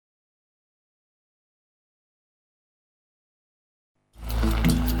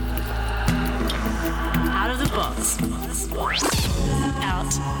Out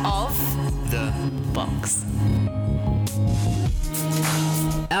of the box.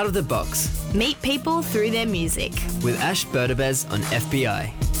 Out of the Box Meet people through their music. with Ash Berdabez on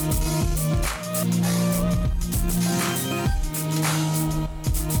FBI.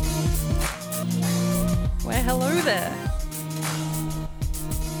 Well, hello there.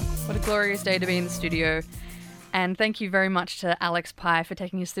 What a glorious day to be in the studio. And thank you very much to Alex Pye for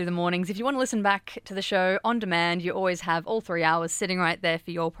taking us through the mornings. If you want to listen back to the show on demand, you always have all 3 hours sitting right there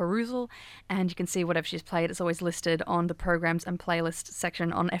for your perusal. And you can see whatever she's played. It's always listed on the programs and playlists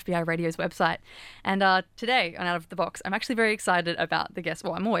section on FBI Radio's website. And today on Out of the Box, I'm actually very excited about the guest.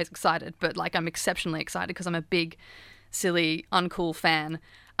 Well, I'm always excited, but I'm exceptionally excited because I'm a big, silly, uncool fan.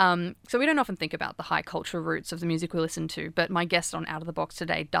 So we don't often think about the high culture roots of the music we listen to, but my guest on Out of the Box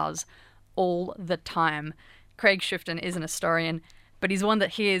today does all the time. Craig Schuftan is an historian, but he's one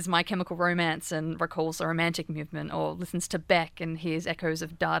that hears My Chemical Romance and recalls the Romantic movement, or listens to Beck and hears echoes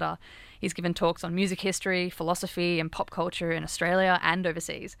of Dada. He's given talks on music history, philosophy and pop culture in Australia and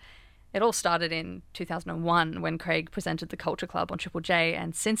overseas. It all started in 2001 when Craig presented the Culture Club on Triple J,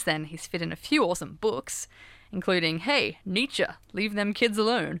 and since then he's fit in a few awesome books, including Hey, Nietzsche, Leave Them Kids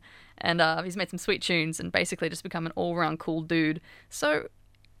Alone. And he's made some sweet tunes and basically just become an all-round cool dude. So,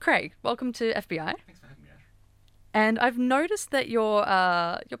 Craig, welcome to FBI. Thanks for having me, Ash. And I've noticed that your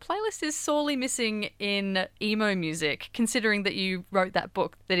playlist is sorely missing in emo music, considering that you wrote that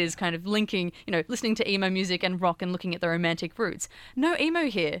book that is kind of linking, listening to emo music and rock and looking at the romantic roots. No emo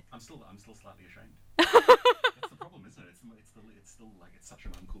here. I'm still slightly ashamed. That's the problem, isn't it? It's still like it's such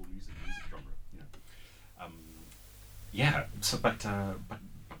an uncool music genre, Yeah. So, but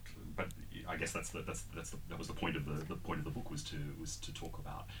I guess that was the point of the point of the book was to talk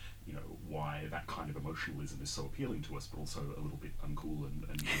about why that kind of emotionalism is so appealing to us, but also a little bit uncool and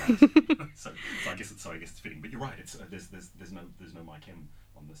so I guess it's fitting. But you're right. It's there's no My Chem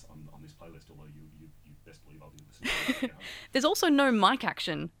on this playlist, although you best believe I'll be listening to it. There's also no mic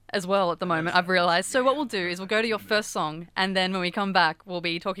action as well at the moment, I've realised. So what we'll do is we'll go to your first song, and then when we come back, we'll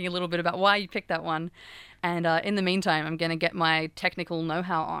be talking a little bit about why you picked that one. And in the meantime, I'm going to get my technical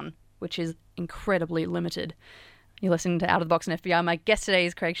know-how on, which is incredibly limited. You're listening to Out of the Box and FBI. My guest today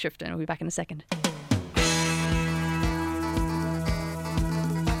is Craig Schuftan. We'll be back in a second.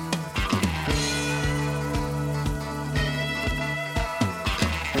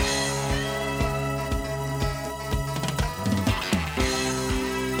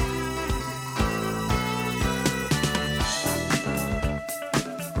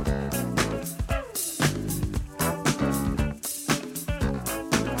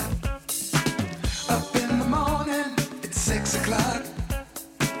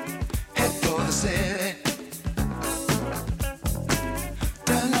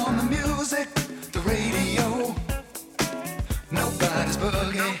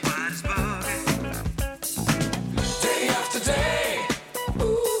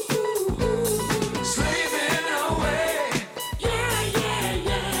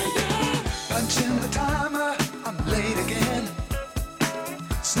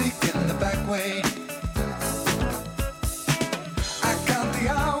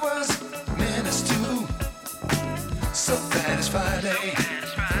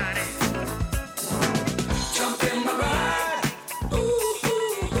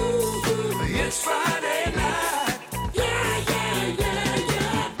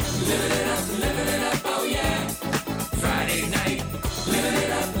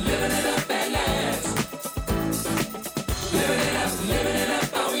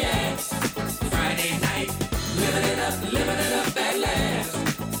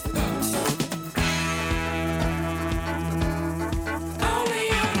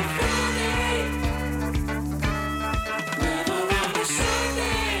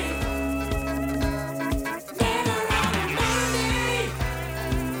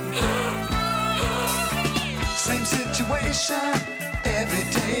 Every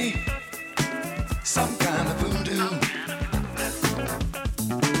day, some kind of voodoo.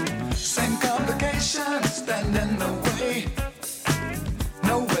 Same complications stand in the way.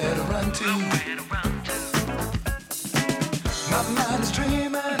 Nowhere to run to. My mind is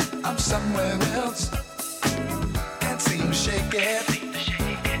dreaming, I'm somewhere else. Can't seem to shake it.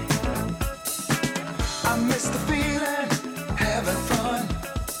 I miss the feeling, having fun.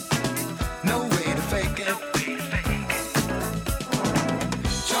 No way to fake it.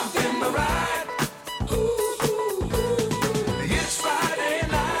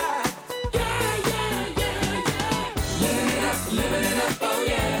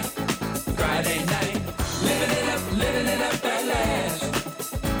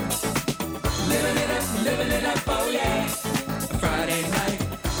 Living it up, oh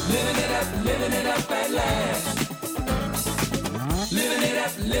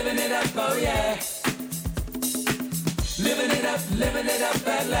oh yeah. Living it up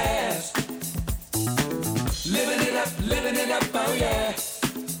at last. Living it up, oh yeah.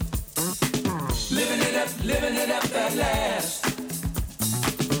 Living it up at last.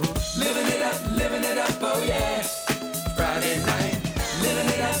 Living it up, oh yeah. Friday night.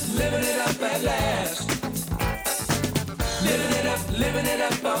 Living it up at last. Living it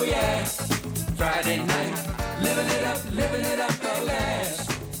up, oh yeah. Friday night. Living it up at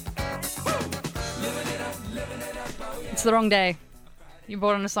last. Living it up, oh yeah. It's the wrong day. You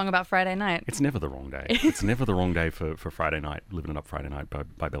brought on a song about Friday night. It's never the wrong day. It's never the wrong day for Friday Night, Living It Up Friday Night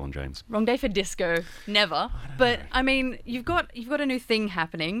by Bell and James. Wrong day for disco. Never. But I mean, you've got a new thing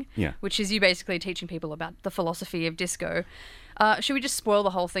happening, Yeah. which is you basically teaching people about the philosophy of disco. Should we just spoil the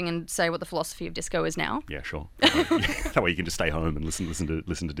whole thing and say what the philosophy of disco is now? Yeah, sure. That way you can just stay home and listen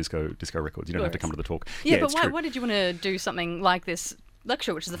to disco records. You don't have to come to the talk. Yeah, but it's why, true. why did you want to do something like this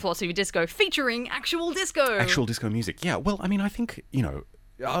lecture, which is the philosophy of disco, featuring actual disco? Actual disco music. Yeah. Well, I mean, I think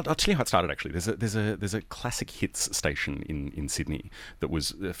I'll tell you how it started. Actually, there's a classic hits station in Sydney that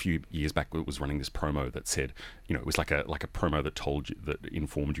was a few years back. It was running this promo that said, it was like a promo that told you, that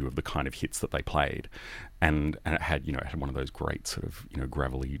informed you of the kind of hits that they played, and it had it had one of those great sort of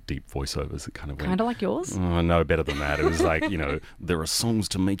gravelly deep voiceovers that kind of went, Kind of like yours? Oh, no, better than that. It was like, there are songs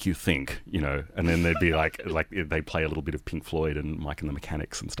to make you think, and then there'd be like they'd play a little bit of Pink Floyd and Mike and the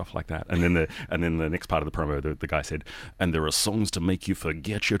Mechanics and stuff like that. And then the next part of the promo, the guy said, and there are songs to make you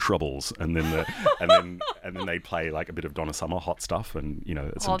forget your troubles. And then and then they'd play like a bit of Donna Summer, Hot Stuff, and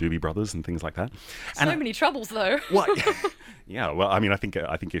some Doobie Brothers and things like that. So many troubles though. What? Yeah. Well, I mean, I think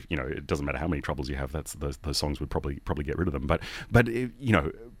if it doesn't matter how many troubles you have, those songs would probably get rid of them. But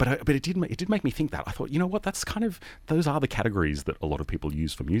it did make me think that. I thought, what, that's kind of, those are the categories that a lot of people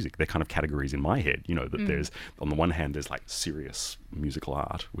use for music. They're kind of categories in my head. That there's, on the one hand, there's like serious musical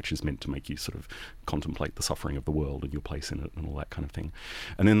art, which is meant to make you sort of contemplate the suffering of the world and your place in it and all that kind of thing.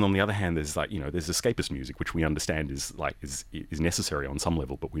 And then on the other hand, there's there's escapist music, which we understand is necessary on some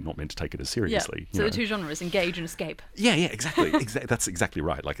level, but we're not meant to take it as seriously. Yeah. So the two genres, engage and escape. Yeah, exactly. That's exactly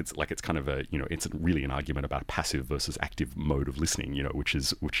right. It's kind of a it's really an argument about passive versus active mode of listening. Which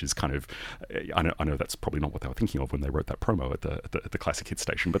is kind of I know that's probably not what they were thinking of when they wrote that promo at the classic hit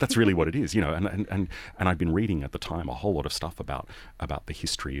station, but that's really what it is. And I'd been reading at the time a whole lot of stuff about the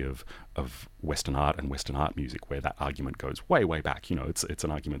history of Western art and Western art music, where that argument goes way back. It's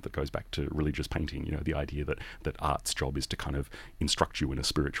an argument that goes back to religious painting. The idea that art's job is to kind of instruct you in a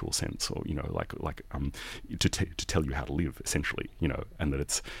spiritual sense, or to tell you how to live, essentially. And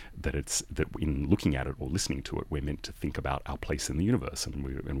that in looking at it or listening to it, we're meant to think about our place in the universe, and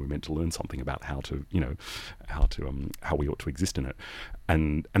we're meant to learn something about how we ought to exist in it.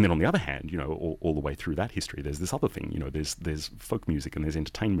 And then on the other hand, all the way through that history, there's this other thing. There's folk music and there's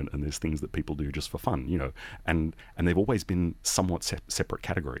entertainment and there's things that people do just for fun. And they've always been somewhat separate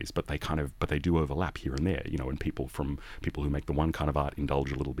categories, but they do overlap here and there. And people who make the one kind of art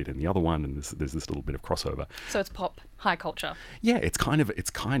indulge a little bit in the other one, and there's this little bit of crossover. So it's pop, high culture. Yeah, it's kind of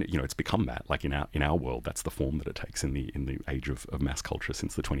it's become that. Like in our world, that's the form that it takes in the age of mass culture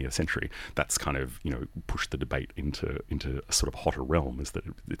since the 20th century. That's kind of pushed the debate into a sort of hotter realm, is that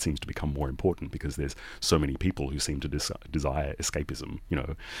it seems to become more important because there's so many people who seem to desire escapism,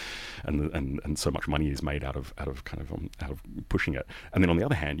 and so much money is made out of pushing it. And then on the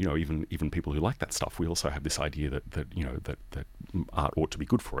other hand, even people who like that stuff, we also have this idea that art ought to be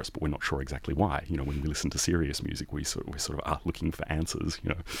good for us, but we're not sure exactly why. When we listen to serious music, we're sort of are looking for answers.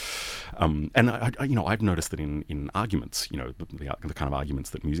 And I've noticed that in arguments, the kind of arguments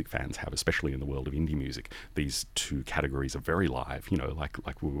that music fans have, especially in the world of indie music, these two categories are very live.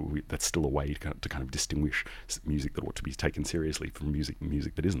 That's still a way to kind of distinguish music that ought to be taken seriously from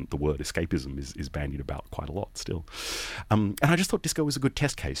music that isn't. The word escapism is bandied about quite a lot still. And I just thought disco was a good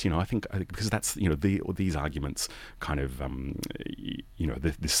test case. I think because that's these arguments kind of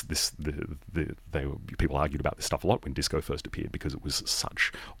people argued about this stuff a lot when disco first appeared, because it was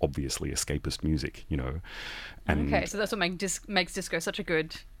such obviously escapist music. And okay, so that's what makes disco such a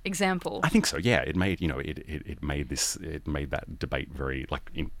good example. I think so. Yeah, it made it made that debate very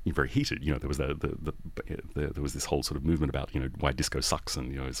very heated. There was there was this whole sort of movement about why disco sucks,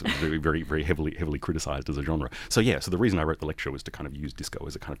 and it's very very very heavily criticized as a genre. So the reason I wrote the lecture was to kind of use disco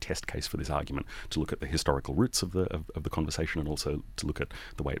as a kind of test case for this argument, to look at the historical roots of the conversation, and also to look at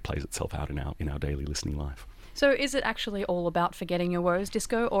the way it plays itself out in our daily listening life. So is it actually all about forgetting your woes,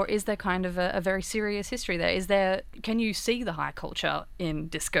 disco, or is there kind of a very serious history there? Can you see the high culture in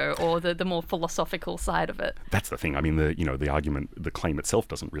disco, or the more philosophical side of it? That's the thing. I mean, the argument, the claim itself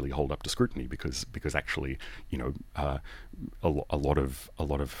doesn't really hold up to scrutiny, because actually, a lot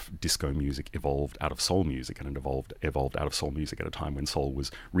of disco music evolved out of soul music, and it evolved out of soul music at a time when soul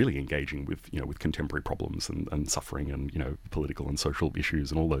was really engaging with contemporary problems and suffering and political and social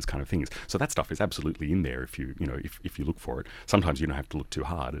issues and all those kind of things. So that stuff is absolutely in there if you look for it. Sometimes you don't have to look too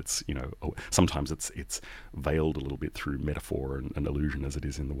hard. It's sometimes it's veiled a little bit through metaphor and illusion, as it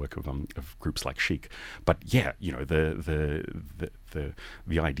is in the work of groups like Chic. But yeah, the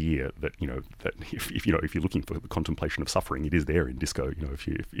idea that if you're looking for the contemplation of suffering, it is there in disco. If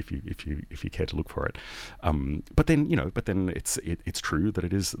you care to look for it. But then it's true that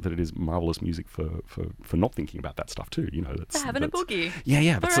it is marvelous music for not thinking about that stuff too. That's having a boogie.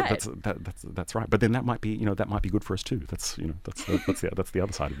 Yeah. That's right. But then that might be good for us too. That's the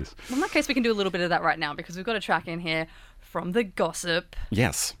other side of this. Well, in that case, we can do a little bit of that right now because we've got a track in here from The Gossip.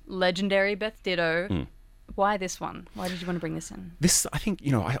 Yes. Legendary Beth Ditto. Why this one? Why did you want to bring this in? This, I think,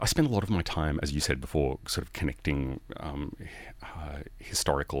 I spend a lot of my time, as you said before, sort of connecting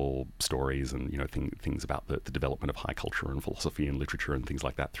historical stories and, things about the development of high culture and philosophy and literature and things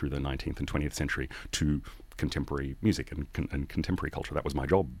like that through the 19th and 20th century to contemporary music and contemporary culture. That was my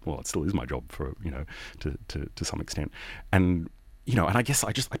job. Well, it still is my job for, to some extent. And and I guess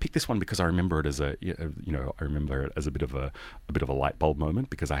I picked this one because I remember it as a bit of a light bulb moment,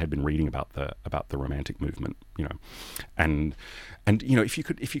 because I had been reading about the Romantic movement, and if you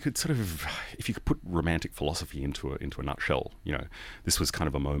could put Romantic philosophy into a nutshell, this was kind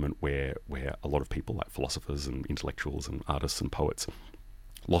of a moment where a lot of people, like philosophers and intellectuals and artists and poets,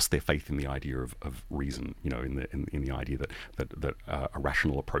 lost their faith in the idea of reason, in the idea that a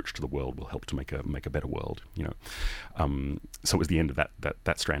rational approach to the world will help to make a better world, So it was the end of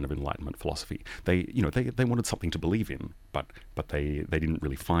that strand of Enlightenment philosophy. They wanted something to believe in, but they didn't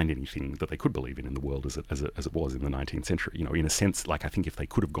really find anything that they could believe in the world as it was in the 19th century. In a sense, like I think if they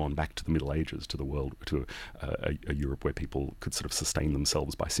could have gone back to the Middle Ages, to the world, to a Europe where people could sort of sustain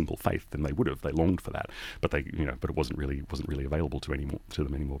themselves by simple faith, then they would have. They longed for that, but it wasn't really available to them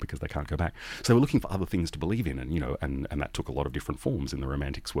anymore because they can't go back. So they were looking for other things to believe in, and that took a lot of different forms. In the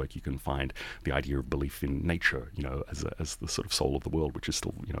Romantics' work, you can find the idea of belief in nature, as the sort of soul of the world, which is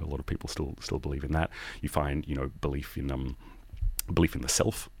still, a lot of people still believe in that. You find, belief in the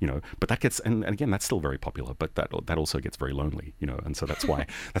self, but that gets, and again, that's still very popular, but that also gets very lonely, and so that's why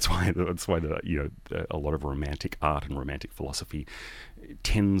a lot of Romantic art and Romantic philosophy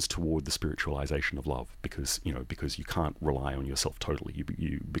tends toward the spiritualization of love, because you can't rely on yourself totally.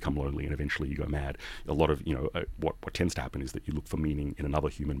 You become lonely and eventually you go mad. A lot of what tends to happen is that you look for meaning in another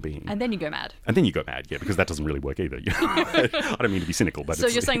human being, and then you go mad. Yeah, because that doesn't really work either. I don't mean to be cynical, but so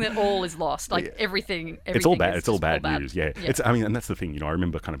you're saying that all is lost, like everything. It's all bad. It's all bad news. Yeah. Yeah. And that's the thing. I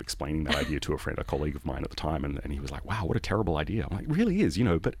remember kind of explaining that idea to a colleague of mine at the time, and he was like, "Wow, what a terrible idea." I'm like, "It really is,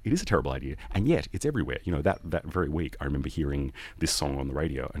 but it is a terrible idea, and yet it's everywhere." That very week, I remember hearing this song on the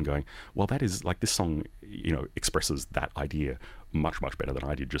radio and going, "Well, that is like this song, expresses that idea much better than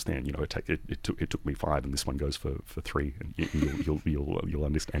I did just then." It took me 5, and this one goes for 3, and you'll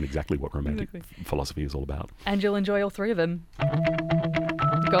understand exactly what Romantic philosophy is all about. And you'll enjoy all 3 of them.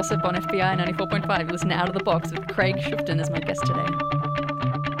 Gossip on FBI 94.5. You listen to Out of the Box with Craig Schuftan as my guest today.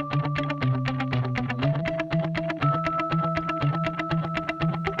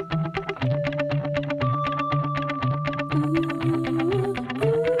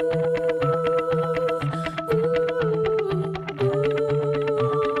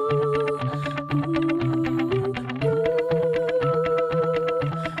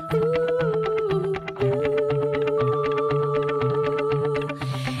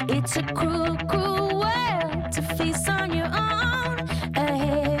 It's a cruel, cruel world to face on your own. A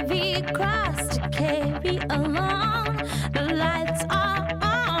heavy cross to carry along. The lights are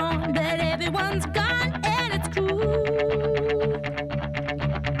on, but everyone's gone, and it's cruel.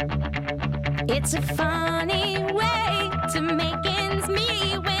 It's a funny way to make ends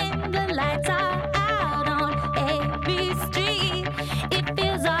meet when the lights are out on every street. It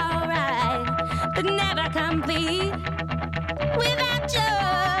feels alright, but never complete without you.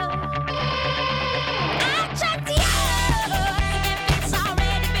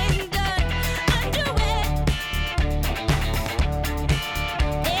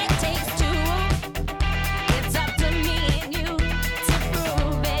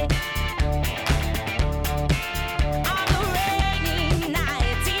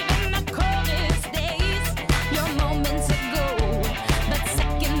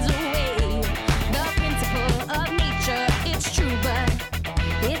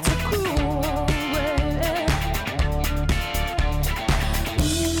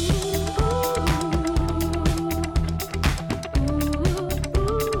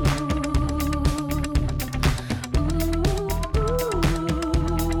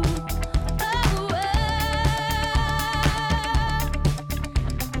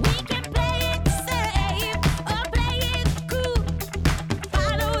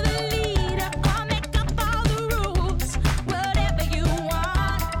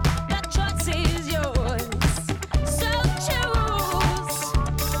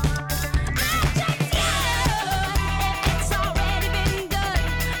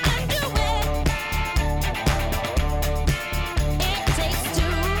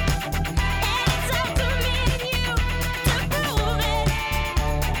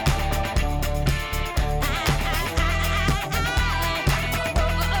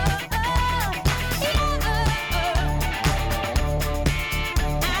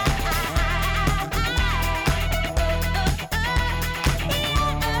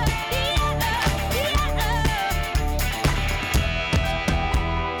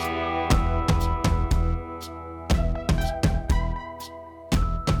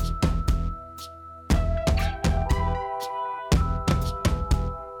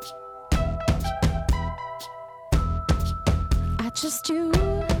 trust you.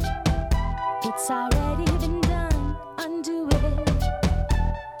 It's already been done. Undo it.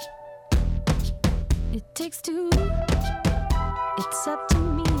 It takes two. It's up to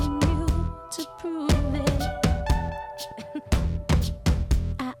me and you to prove it.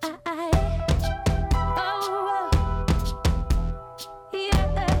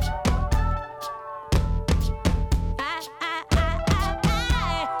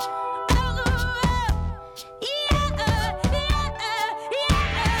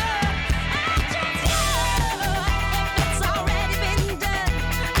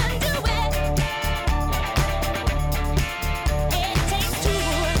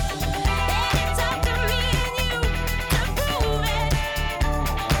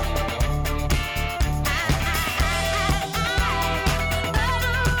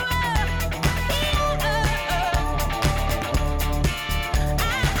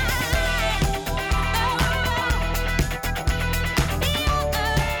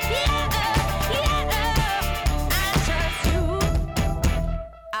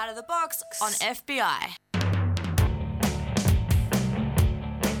 On FBI.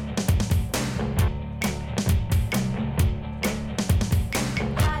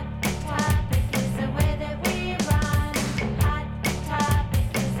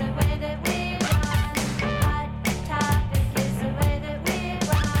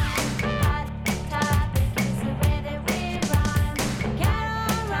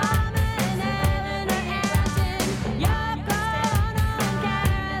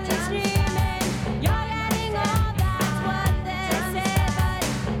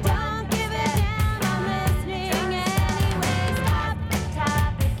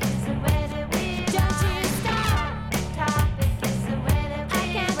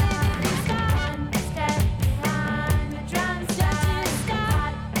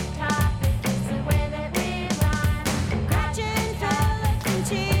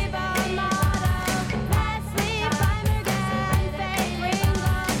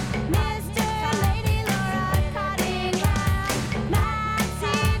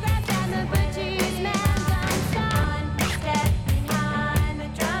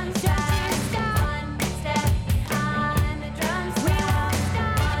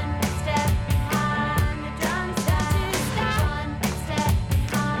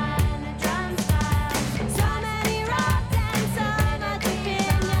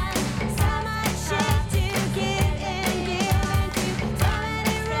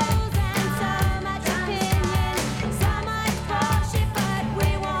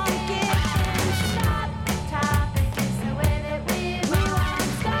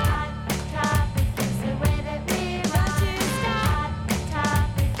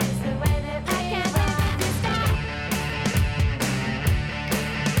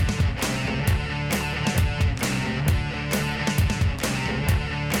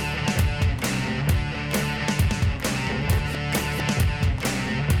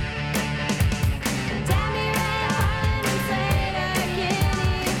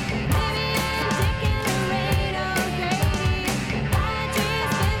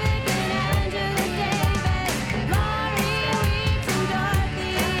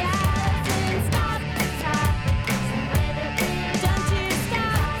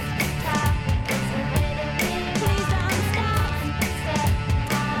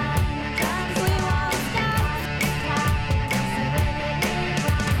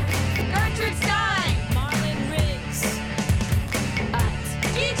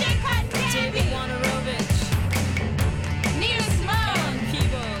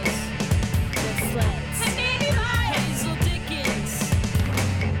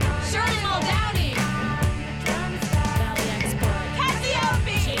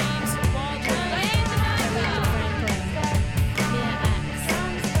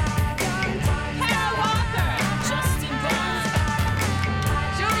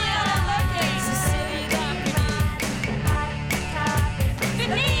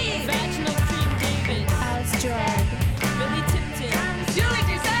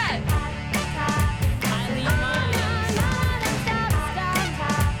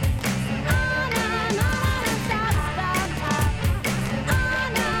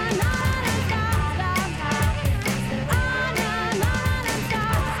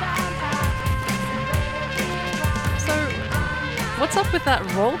 What's up with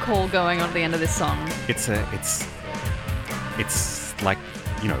that roll call going on at the end of this song? It's like,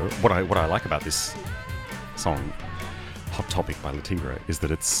 you know, what I like about this song, Hot Topic by Latigra, is that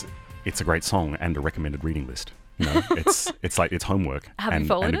it's a great song and a recommended reading list. You know, it's like it's homework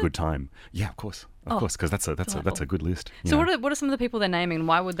and a good time. Yeah, of course, because that's a good list. So what are some of the people they're naming?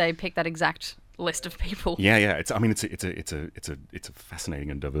 Why would they pick that exact list of people. Yeah. It's a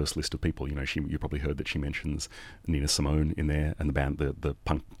fascinating and diverse list of people. You know, you probably heard that she mentions Nina Simone in there, and the band, the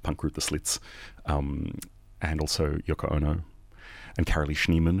punk group, the Slits, and also Yoko Ono. And Carolee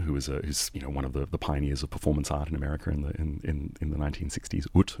Schneemann, who's one of the pioneers of performance art in America in the 1960s.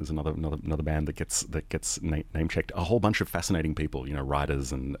 Ut is another band that gets name checked. A whole bunch of fascinating people, you know,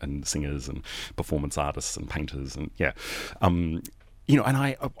 writers and singers and performance artists and painters, and yeah. You know, and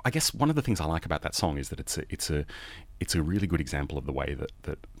I guess one of the things I like about that song is that it's a really good example of the way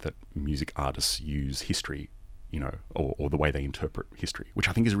that music artists use history, you know, or the way they interpret history, which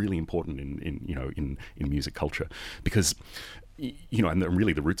I think is really important in music culture, because, you know, and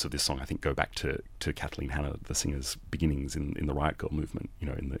really the roots of this song, I think, go back to Kathleen Hanna, the singer's beginnings in the Riot Girl movement, you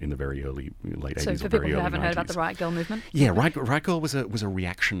know, in the very late 80s. So for people who haven't heard about the Riot Girl movement? Yeah, Riot Girl was a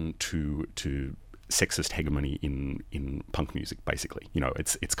reaction to sexist hegemony in punk music, basically. You know,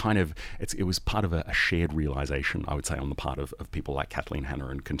 it was part of a shared realization, I would say, on the part of people like Kathleen Hanna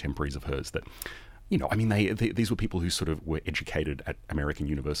and contemporaries of hers, that, you know, I mean, these were people who sort of were educated at American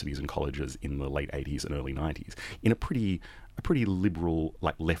universities and colleges in the late 80s and early 90s in a pretty liberal,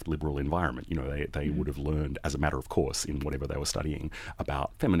 like left liberal environment. You know, they would have learned as a matter of course in whatever they were studying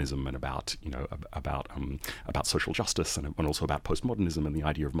about feminism and about, you know, about social justice and also about postmodernism and the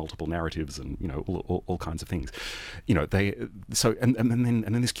idea of multiple narratives and, you know, all kinds of things. You know, and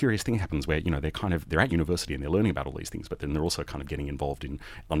then this curious thing happens where, you know, they're at university and they're learning about all these things, but then they're also kind of getting involved in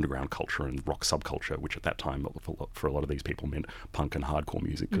underground culture and rock subculture, which at that time for a lot of these people meant punk and hardcore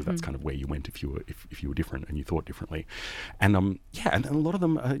music, because that's kind of where you went if you were different and you thought differently. And and a lot of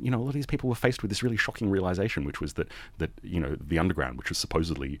them, you know, a lot of these people were faced with this really shocking realization, which was that you know, the underground, which was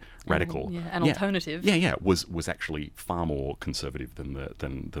supposedly radical, alternative, was actually far more conservative than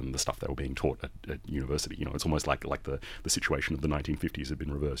the stuff they were being taught at university. You know, it's almost like the situation of the 1950s had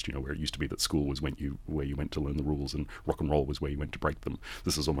been reversed. You know, where it used to be that school was where you went to learn the rules, and rock and roll was where you went to break them.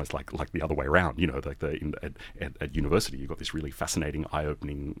 This is almost like the other way around. You know, like at university, you've got this really fascinating,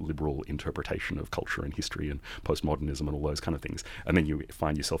 eye-opening liberal interpretation of culture and history and postmodernism and all those kind of things, and then you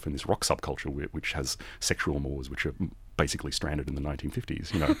find yourself in this rock subculture which has sexual mores which are basically stranded in the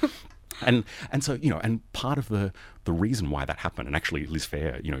 1950s, you know. and so, you know, and part of the reason why that happened, and actually Liz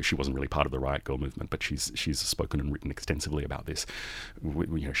Phair, you know, she wasn't really part of the Riot Girl movement, but she's spoken and written extensively about this. You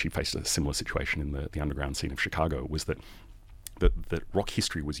know, she faced a similar situation in the underground scene of Chicago, was that rock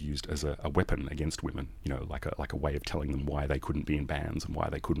history was used as a weapon against women, you know, like a way of telling them why they couldn't be in bands and why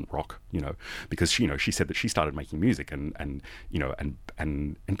they couldn't rock, you know, because she said that she started making music and you know,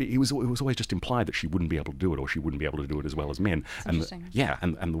 and it was always just implied that she wouldn't be able to do it, or she wouldn't be able to do it as well as men. And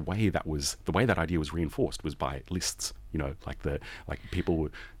the way that idea was reinforced was by lists, you know, like people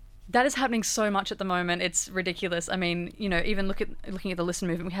would. That is happening so much at the moment. It's ridiculous. I mean, you know, even looking at the Listen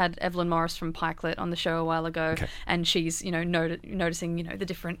movement, we had Evelyn Morris from Pikelet on the show a while ago, and she's, you know, noticing, you know, the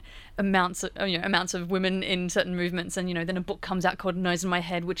different amounts of women in certain movements, and, you know, then a book comes out called Nose in My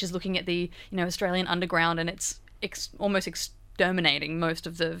Head, which is looking at the, you know, Australian underground, and it's almost exterminating most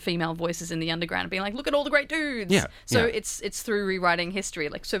of the female voices in the underground, being like, look at all the great dudes. So it's through rewriting history.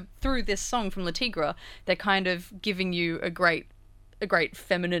 Like, so through this song from La Tigre, they're kind of giving you a great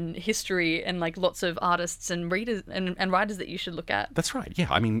feminine history, and like lots of artists and readers and writers that you should look at. That's right. Yeah,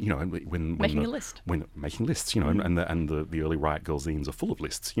 I mean, you know, when making a list, you know, and the early Riot Girl zines are full of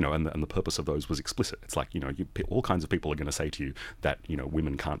lists, you know, and the purpose of those was explicit. It's like, you know, all kinds of people are going to say to you that, you know,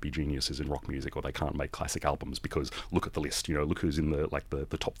 women can't be geniuses in rock music, or they can't make classic albums because look at the list, you know, look who's in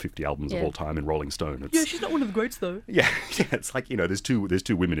the top 50 albums of all time in Rolling Stone. She's not one of the greats though. Yeah, it's like, you know, there's two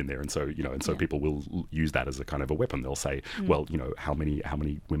women in there, and so, you know, and so people will use that as a kind of a weapon. They'll say, well, you know, how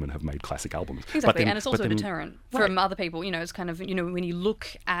many women have made classic albums? Exactly, and it's also a deterrent from other people. You know, it's kind of, you know, when you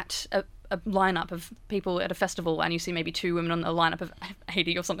look at a lineup of people at a festival and you see maybe 2 women on a lineup of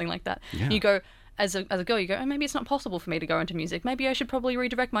 80 or something like that, you go, as a girl, you go, oh, maybe it's not possible for me to go into music. Maybe I should probably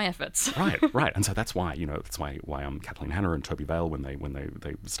redirect my efforts. Right. And so that's why, you know, Kathleen Hanna and Toby Vale, when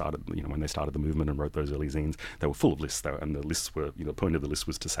they started, you know, when they started the movement and wrote those early zines, they were full of lists, though, and the lists were, you know, the point of the list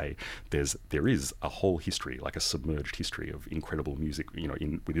was to say there is a whole history, like a submerged history of incredible music, you know,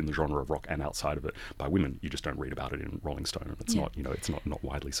 within the genre of rock and outside of it by women. You just don't read about it in Rolling Stone, and it's not, you know, it's not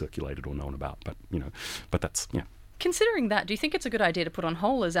widely circulated or known about, but, you know, but that's, yeah. Considering that, do you think it's a good idea to put on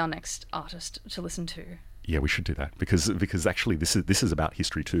Hole as our next artist to listen to? Yeah, we should do that, because actually this is about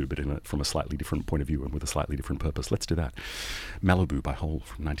history too, but from a slightly different point of view and with a slightly different purpose. Let's do that. Malibu by Hole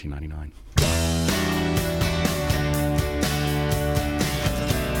from 1999.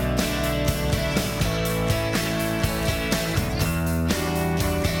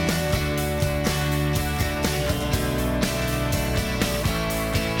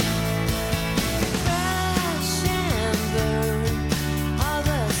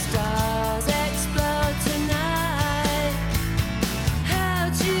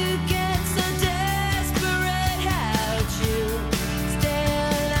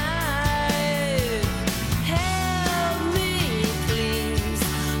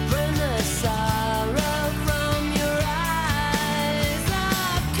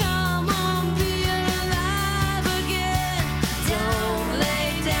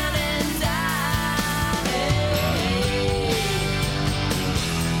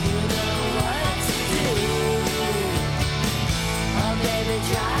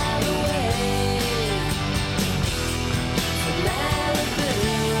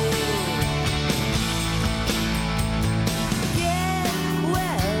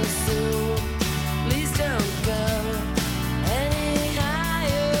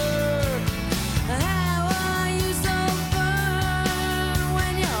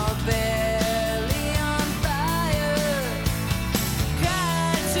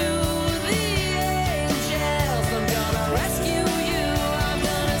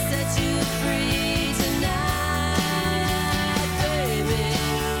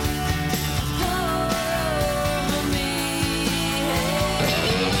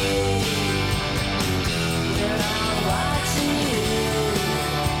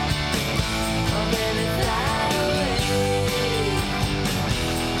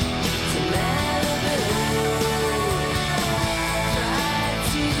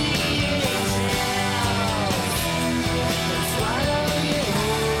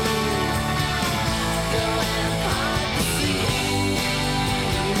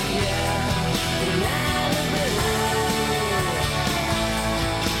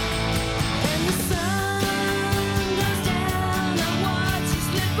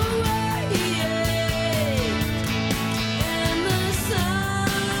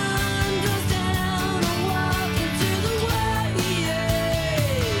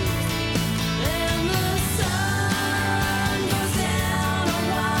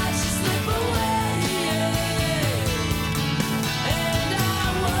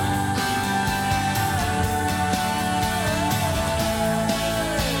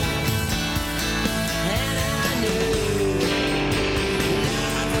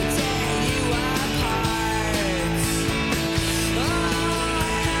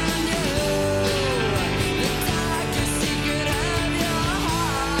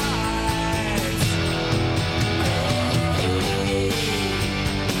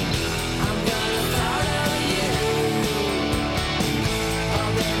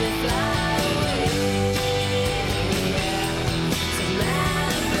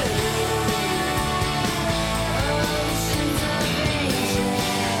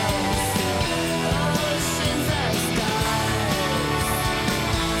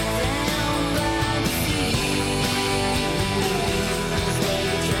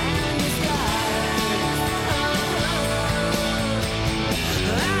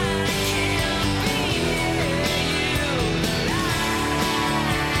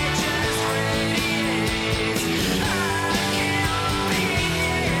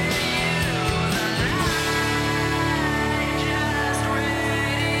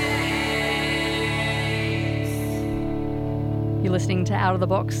 You're listening to Out of the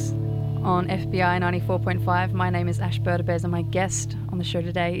Box on FBI 94.5. My name is Ash Berdabez, and my guest on the show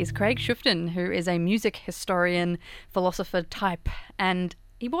today is Craig Schuftan, who is a music historian, philosopher type. And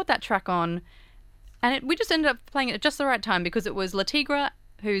he brought that track on, and we just ended up playing it at just the right time because it was La Tigra,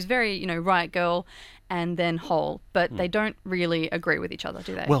 who's very, Riot Girl, and then Hole, but they don't really agree with each other,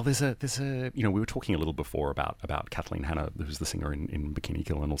 do they? Well, there's a we were talking a little before about Kathleen Hanna, who's the singer in Bikini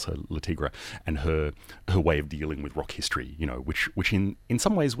Kill, and also La Tigra, and her way of dealing with rock history, which in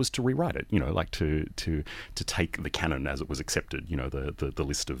some ways was to rewrite it, like to take the canon as it was accepted, the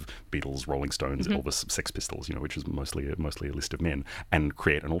list of Beatles, Rolling Stones, Elvis, Sex Pistols, which is mostly a list of men, and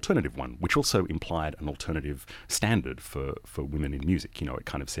create an alternative one, which also implied an alternative standard for women in music. It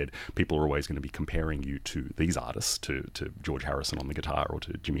kind of said people are always going to be comparing you to these artists, to George Harrison on the guitar or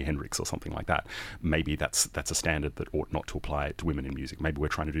to Jimi Hendrix or something like that. Maybe that's a standard that ought not to apply to women in music. Maybe we're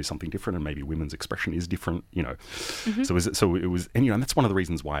trying to do something different, and maybe women's expression is different. So it was, and that's one of the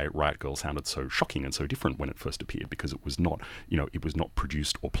reasons why Riot Girl sounded so shocking and so different when it first appeared, because it was not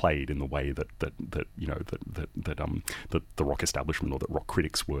produced or played in the way that the rock establishment or that rock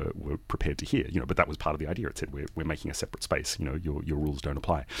critics were prepared to hear. But that was part of the idea. It said we're making a separate space. Your rules don't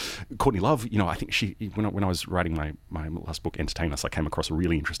apply. Courtney Love, I think when I was writing my last book, Entertain Us, I came across a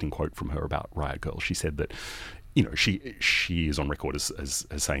really interesting quote from her about Riot Girl. She said that, she is on record as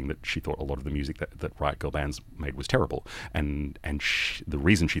saying that she thought a lot of the music that Riot Girl bands made was terrible, and the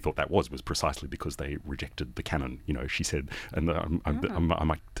reason she thought that was precisely because they rejected the canon. She said, and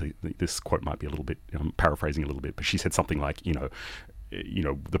this quote might be a little bit, I'm paraphrasing a little bit, but she said something like,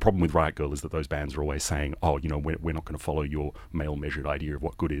 the problem with Riot Girl is that those bands are always saying, oh, we're not going to follow your male measured idea of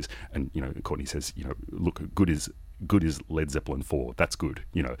what good is. And, Courtney says, look, good is Led Zeppelin 4. That's good,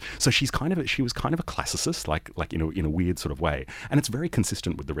 So she was kind of a classicist, like in a weird sort of way. And it's very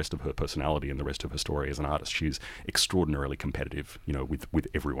consistent with the rest of her personality and the rest of her story as an artist. She's extraordinarily competitive, with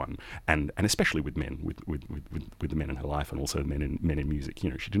everyone, and especially with men, with the men in her life, and also men in music.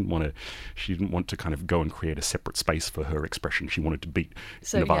 She didn't want to kind of go and create a separate space for her expression. She wanted to beat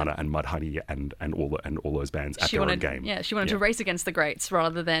Nirvana and Mudhoney and all those bands at their own game. Yeah, she wanted to race against the greats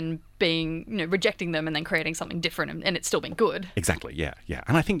rather than being, rejecting them and then creating something different and it's still been good. Exactly, yeah.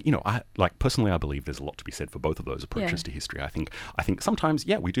 And I think, personally I believe there's a lot to be said for both of those approaches to history. I think sometimes,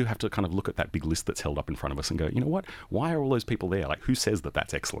 we do have to kind of look at that big list that's held up in front of us and go, what? Why are all those people there? Like, who says that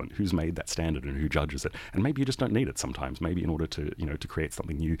that's excellent? Who's made that standard and who judges it? And maybe you just don't need it sometimes. Maybe in order to, to create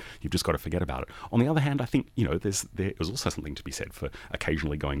something new, you've just got to forget about it. On the other hand, I think, there's also something to be said for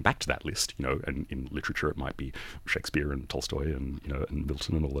occasionally going back to that list, and in literature it might be Shakespeare and Tolstoy and, and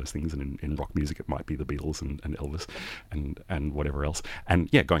Milton and all those things, and in rock music it might be the Beatles and Elvis and whatever else. And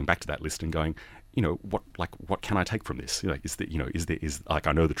going back to that list and going, what can I take from this? Is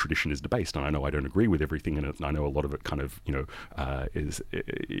I know the tradition is debased, and I know I don't agree with everything in it, and I know a lot of it kind of,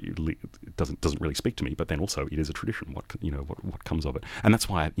 doesn't really speak to me. But then also it is a tradition. What comes of it? And that's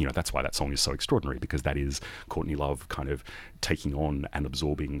why that song is so extraordinary, because that is Courtney Love kind of taking on and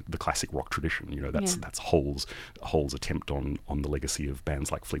absorbing the classic rock tradition. That's Hole's attempt on the legacy of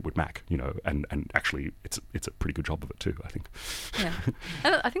bands like Fleetwood Mac. And actually it's a pretty good job of it too, I think. Yeah,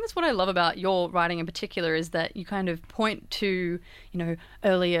 and I think that's what I love about your writing in particular, is that you kind of point to,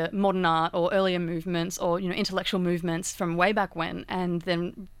 earlier modern art or earlier movements or, intellectual movements from way back when, and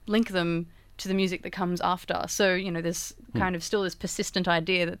then link them to the music that comes after. So, there's kind of still this persistent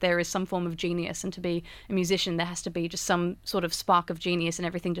idea that there is some form of genius, and to be a musician there has to be just some sort of spark of genius, and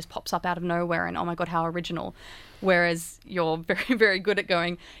everything just pops up out of nowhere and oh my god, how original. Whereas you're very, very good at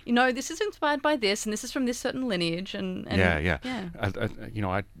going, this is inspired by this, and this is from this certain lineage, and yeah.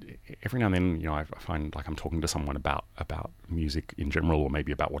 I every now and then, I find like I'm talking to someone about music in general, or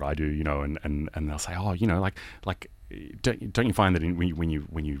maybe about what I do, and they'll say, oh, don't you find that when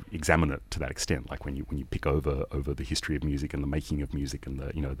you examine it to that extent, like when you pick over the history of music and the making of music and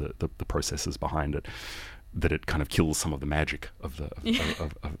the processes behind it, that it kind of kills some of the magic of the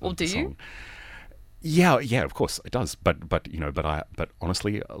well, do song? You? Yeah, of course it does. But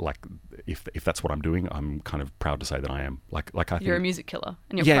honestly, like if that's what I'm doing, I'm kind of proud to say that I am. Like I think you're a music killer,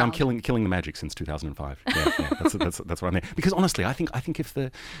 and you're proud. I'm killing the magic since 2005. Yeah, that's what I'm there. Because honestly, I think if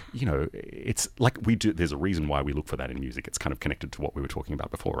it's like we do. There's a reason why we look for that in music. It's kind of connected to what we were talking about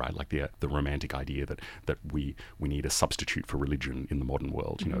before, right? Like the romantic idea that we need a substitute for religion in the modern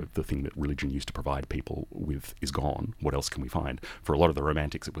world. The thing that religion used to provide people with is gone. What else can we find? For a lot of the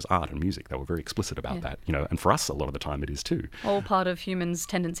romantics, it was art and music. They were very explicit about that, and for us, a lot of the time, it is too. All part of humans'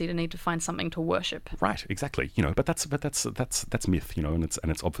 tendency to need to find something to worship. Right, exactly. But that's myth, and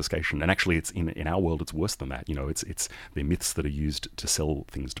it's obfuscation. And actually, it's in our world, it's worse than that. It's the myths that are used to sell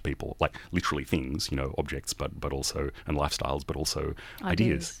things to people, like literally things, objects, but also and lifestyles, but also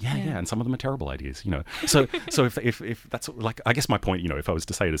ideas. Yeah, and some of them are terrible ideas. So if that's like, I guess my point, if I was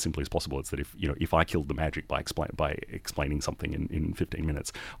to say it as simply as possible, it's that if I killed the magic by explaining something in 15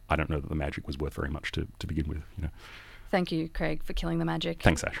 minutes, I don't know that the magic was worth very much to begin with. Thank you, Craig, for killing the magic.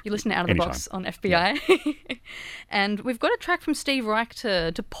 Thanks, Ash. You listen to Out of the Box on FBI. Yeah. And we've got a track from Steve Reich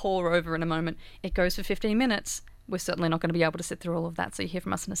to pore over in a moment. It goes for 15 minutes. We're certainly not going to be able to sit through all of that, so you hear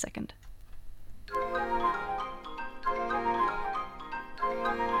from us in a second.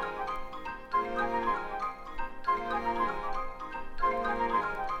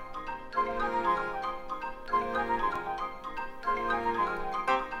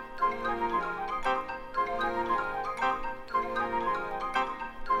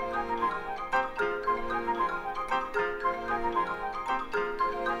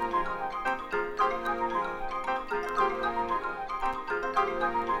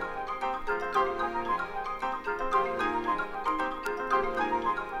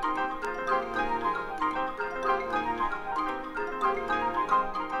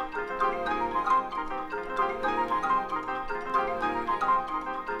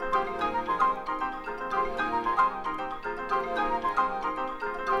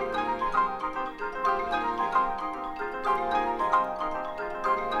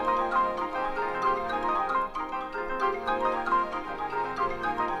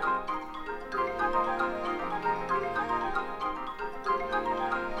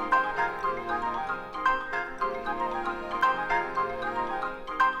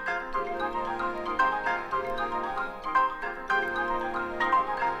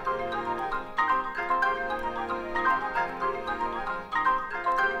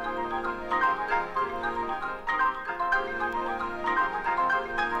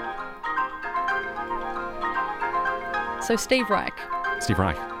 So Steve Reich,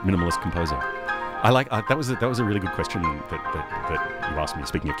 minimalist composer. That was a really good question that you asked me.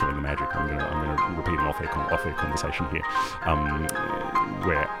 Speaking of killing the magic, I'm gonna repeat an off-air conversation here,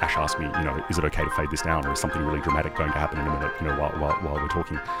 where Ash asked me, is it okay to fade this down, or is something really dramatic going to happen in a minute? While we're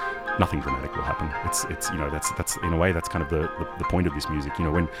talking, nothing dramatic will happen. It's that's in a way that's kind of the point of this music.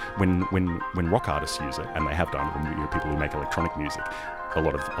 When rock artists use it, and they have done, when people who make electronic music, a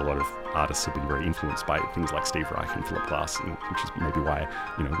lot of artists have been very influenced by things like Steve Reich and Philip Glass, which is maybe why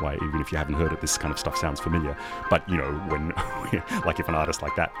even if you haven't heard it, this kind of stuff sounds familiar. But when like if an artist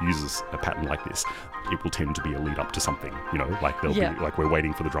like that uses a pattern like this, it will tend to be a lead up to something. Like they'll be like, we're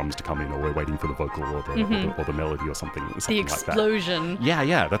waiting for the drums to come in, or we're waiting for the vocal or the melody or something like that. The explosion.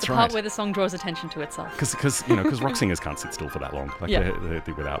 Yeah, that's the right. Part where the song draws attention to itself. Because rock singers can't sit still for that long, they're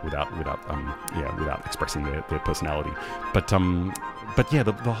without expressing their personality. But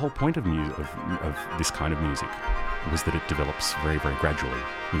the whole point of this kind of music was that it develops very, very gradually.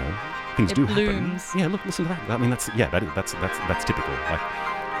 Things do blooms. happen. Yeah, look, listen to that. I mean, that's typical. Like,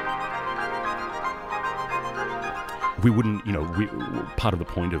 we wouldn't, part of the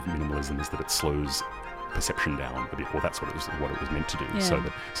point of minimalism is that it slows perception down a bit, or that's what it was meant to do. Yeah.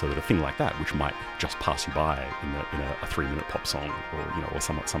 So that a thing like that, which might just pass you by in a 3-minute pop song, or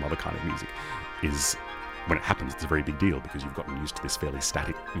some other kind of music, is, when it happens, it's a very big deal, because you've gotten used to this fairly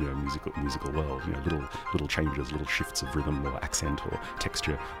static, musical world. Little changes, little shifts of rhythm or accent or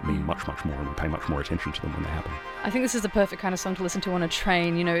texture mean much, much more, and we pay much more attention to them when they happen. I think this is the perfect kind of song to listen to on a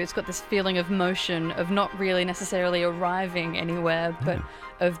train. It's got this feeling of motion, of not really necessarily arriving anywhere, but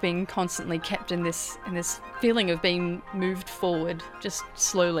of being constantly kept in this feeling of being moved forward, just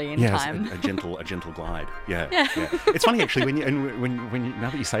slowly in time. A gentle glide. Yeah. It's funny actually when you now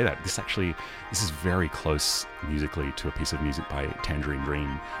that you say that, this is very close musically to a piece of music by Tangerine Dream,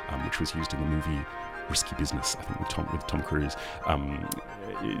 which was used in the movie Risky Business, I think, with Tom Cruise.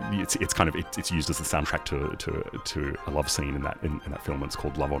 It's used as the soundtrack to a love scene in that film. It's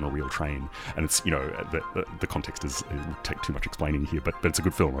called Love on a Real Train, and it's the context is, it would take too much explaining here, but it's a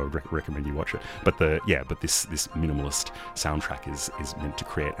good film. I would recommend you watch it. But this minimalist soundtrack is meant to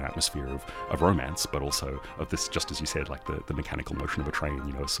create an atmosphere of romance, but also of this, just as you said, like the mechanical motion of a train.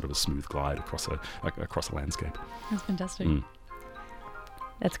 Sort of a smooth glide across a landscape. That's fantastic.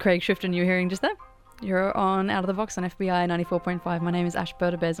 That's Craig Schuftan you're hearing just there. You're on Out of the Box on FBI 94.5. My name is Ash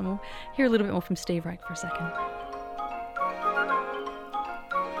Berdabez, and we'll hear a little bit more from Steve Reich for a second.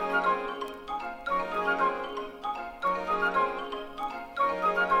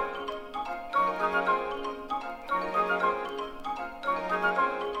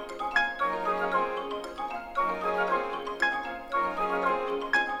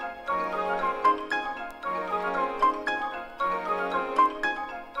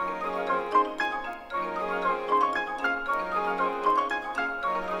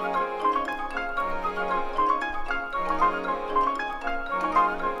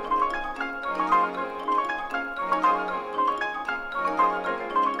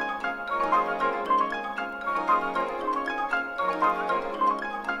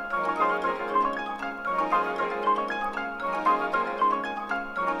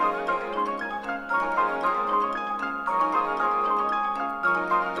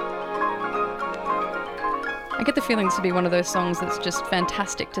 I get the feeling this would be one of those songs that's just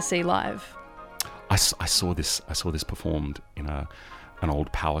fantastic to see live. I saw this performed in an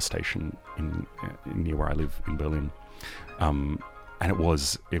old power station in near where I live in Berlin. And it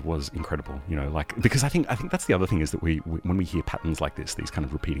was incredible, you know, like, because I think that's the other thing, is that we when we hear patterns like this, these kind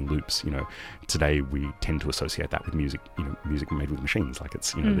of repeating loops, you know, today we tend to associate that with music, you know, music made with machines, like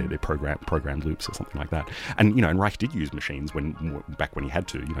it's, you know, they're programmed loops or something like that. And, you know, and Reich did use machines back when he had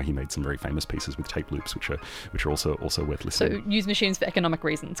to, you know, he made some very famous pieces with tape loops, which are also worth listening. So use machines for economic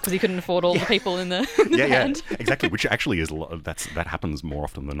reasons, because he couldn't afford all the people in the band. Yeah, exactly, which actually is, that happens more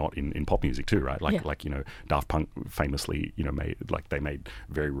often than not in pop music too, right? Like, you know, Daft Punk famously, you know, they made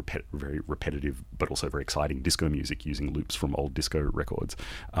very repetitive but also very exciting disco music using loops from old disco records.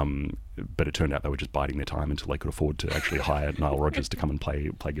 But it turned out they were just biding their time until they could afford to actually hire Nile Rodgers to come and play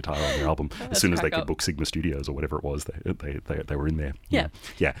guitar on their album. As soon as they could book Sigma Studios or whatever it was, they were in there. Yeah.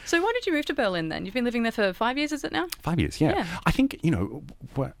 Yeah. So why did you move to Berlin then? You've been living there for 5 years, is it now? 5 years, yeah. I think, you know,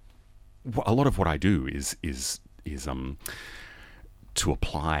 a lot of what I do is to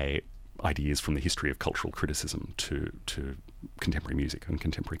apply ideas from the history of cultural criticism to contemporary music and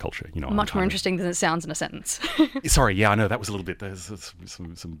contemporary culture. You know, much more interesting than it sounds in a sentence. Sorry, yeah, I know that was a little bit. There's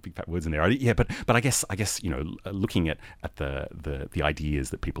some big fat words in there. But I guess you know, looking at the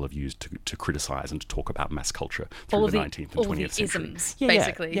ideas that people have used to criticize and to talk about mass culture through the 19th and 20th century. Isms,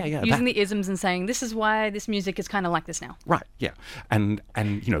 basically. Yeah. Using the isms and saying this is why this music is kind of like this now. Right. Yeah. And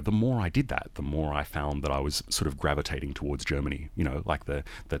you know, the more I did that, the more I found that I was sort of gravitating towards Germany. You know, like that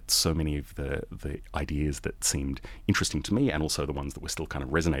so many of the ideas that seemed interesting to me, and also the ones that were still kind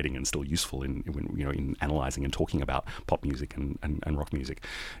of resonating and still useful in analysing and talking about pop music and rock music,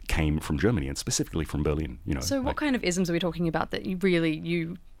 came from Germany, and specifically from Berlin. You know. So what kind of isms are we talking about that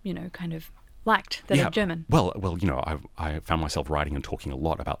you kind of liked that are German? Well, you know, I found myself writing and talking a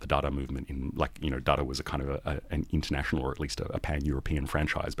lot about the Dada movement. In, like, you know, Dada was a kind of an international, or at least a pan-European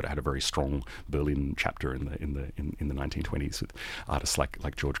franchise, but it had a very strong Berlin chapter in the 1920s with artists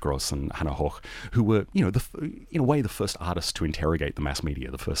like George Gross and Hannah Hoch, who were, you know, in a way the first artists to interrogate the mass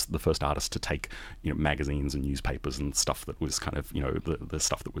media, the first artists to take, you know, magazines and newspapers and stuff that was kind of, you know, the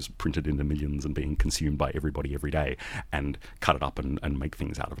stuff that was printed into millions and being consumed by everybody every day, and cut it up and make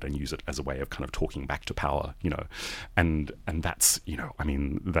things out of it and use it as a way of kind of talking back to power, you know, and that's, you know, I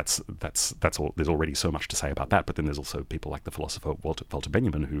mean, that's all. There's already so much to say about that, but then there's also people like the philosopher Walter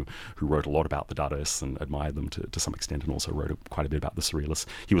Benjamin, who wrote a lot about the Dadaists and admired them to some extent, and also wrote quite a bit about the Surrealists.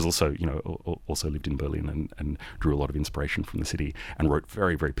 He was also, you know, also lived in Berlin and drew a lot of inspiration from the city, and wrote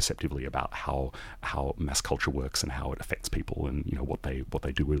very, very perceptively about how mass culture works and how it affects people, and, you know, what they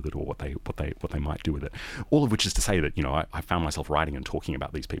do with it, or what they might do with it. All of which is to say that, you know, I found myself writing and talking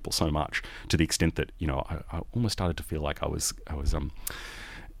about these people so much, to the extent that, you know, I almost started to feel like I was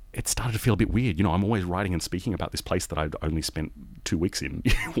it started to feel a bit weird. You know, I'm always writing and speaking about this place that I'd only spent 2 weeks in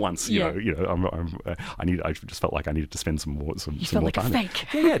once. You know, I just felt like I needed to spend some more time. Like a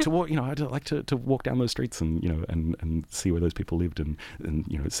fake. Yeah, to walk. You know, I'd like to walk down those streets and, you know, and see where those people lived, and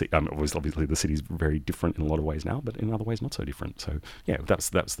you know, see. Obviously the city's very different in a lot of ways now, but in other ways not so different. So yeah, that's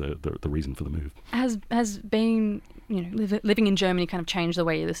the reason for the move. Has being, you know, living in Germany kind of changed the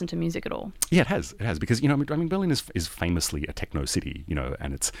way you listen to music at all? Yeah, it has because, you know, I mean, Berlin is famously a techno city, you know,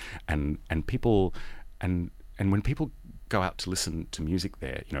 and it's and people and when people go out to listen to music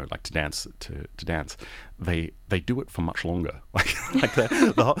there, you know, like to dance, they do it for much longer. Like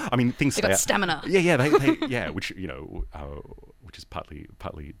the whole, I mean, things they got stamina. Yeah, which, you know, which is partly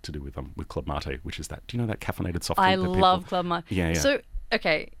to do with Club Mate, which is that. Do you know that caffeinated soft drink? I love Club Mate. Yeah. So.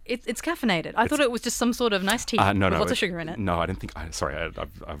 Okay, it's caffeinated. I thought it was just some sort of nice tea with lots of sugar in it. No, I don't think.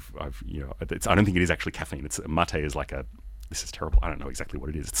 I've you know, I don't think it is actually caffeine. It's mate is like a. This is terrible. I don't know exactly what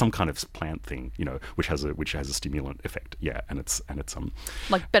it is. It's some kind of plant thing, you know, which has a stimulant effect. Yeah, and it's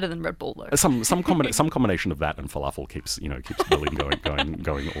like better than Red Bull though. Some combination of that and falafel keeps Berlin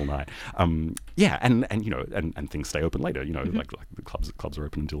going all night. Yeah, and you know, and things stay open later. You know, like the clubs are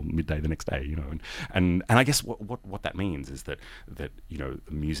open until midday the next day. You know, and I guess what that means is that you know,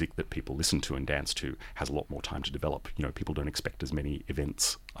 the music that people listen to and dance to has a lot more time to develop. You know, people don't expect as many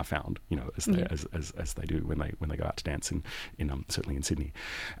events, I found, you know, as they do when they go out to dance in certainly in Sydney,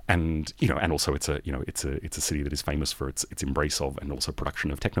 and you know, and also it's a city that is famous for its embrace of and also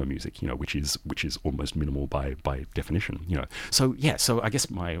production of techno music, you know, which is almost minimal by definition, you know. So yeah, so I guess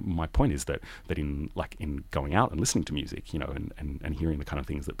my point is that in going out and listening to music, you know, and hearing the kind of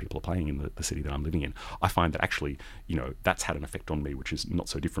things that people are playing in the city that I'm living in, I find that actually, you know, that's had an effect on me, which is not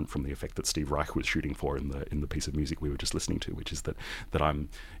so different from the effect that Steve Reich was shooting for in the piece of music we were just listening to, which is that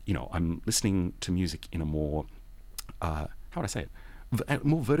I'm listening to music in a more how would I say it? A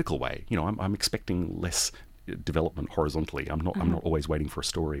more vertical way. You know, I'm expecting less development horizontally. I'm not always waiting for a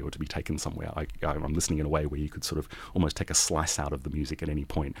story or to be taken somewhere. I'm listening in a way where you could sort of almost take a slice out of the music at any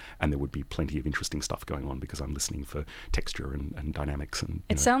point, and there would be plenty of interesting stuff going on because I'm listening for texture and dynamics. And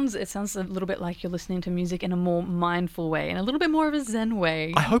it sounds a little bit like you're listening to music in a more mindful way, in a little bit more of a Zen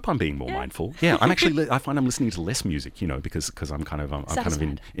way. I hope I'm being more mindful. Yeah, I'm actually. I find I'm listening to less music, because I'm kind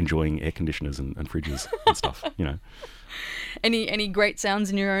of enjoying air conditioners and fridges and stuff. Any great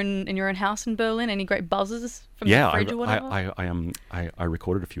sounds in your own house in Berlin? Any great buzzes from the fridge or whatever? I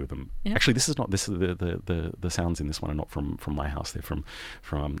recorded a few of them. Yeah. Actually, this is the sounds in this one are not from my house. They're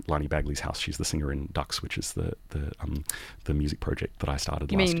from Lani Bagley's house. She's the singer in Ducks, which is the music project that I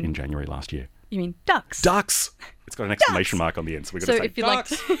started in January last year. You mean Ducks? Ducks. It's got an exclamation mark on the end, so we've got to say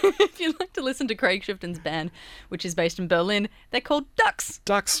Ducks. If you'd like to listen to Craig Schuftan's band, which is based in Berlin, they're called Ducks.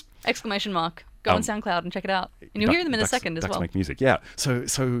 Ducks. Exclamation mark. Go on SoundCloud and check it out, and you'll hear them in a second as well. Ducks make music, yeah. So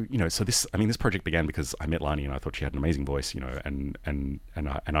this project began because I met Lani and I thought she had an amazing voice, and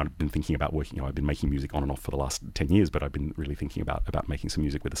I'd been thinking about working. I've been making music on and off for the last 10 years, but I've been really thinking about making some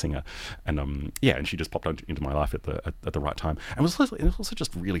music with a singer, and and she just popped into my life at the right time. And it was also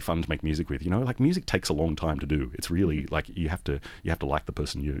just really fun to make music with. Like music takes a long time to do. It's really like you have to like the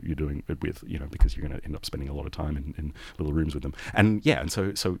person you're doing it with, because you're going to end up spending a lot of time in little rooms with them. And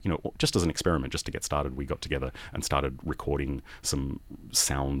so just as an experiment. Just to get started, we got together and started recording some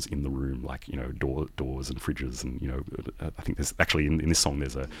sounds in the room, like doors and fridges, and I think there's actually in this song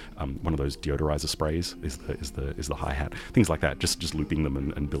there's a one of those deodorizer sprays is the hi-hat, things like that, just looping them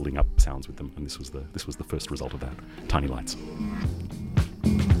and building up sounds with them. And this was the first result of that. Tiny Lights.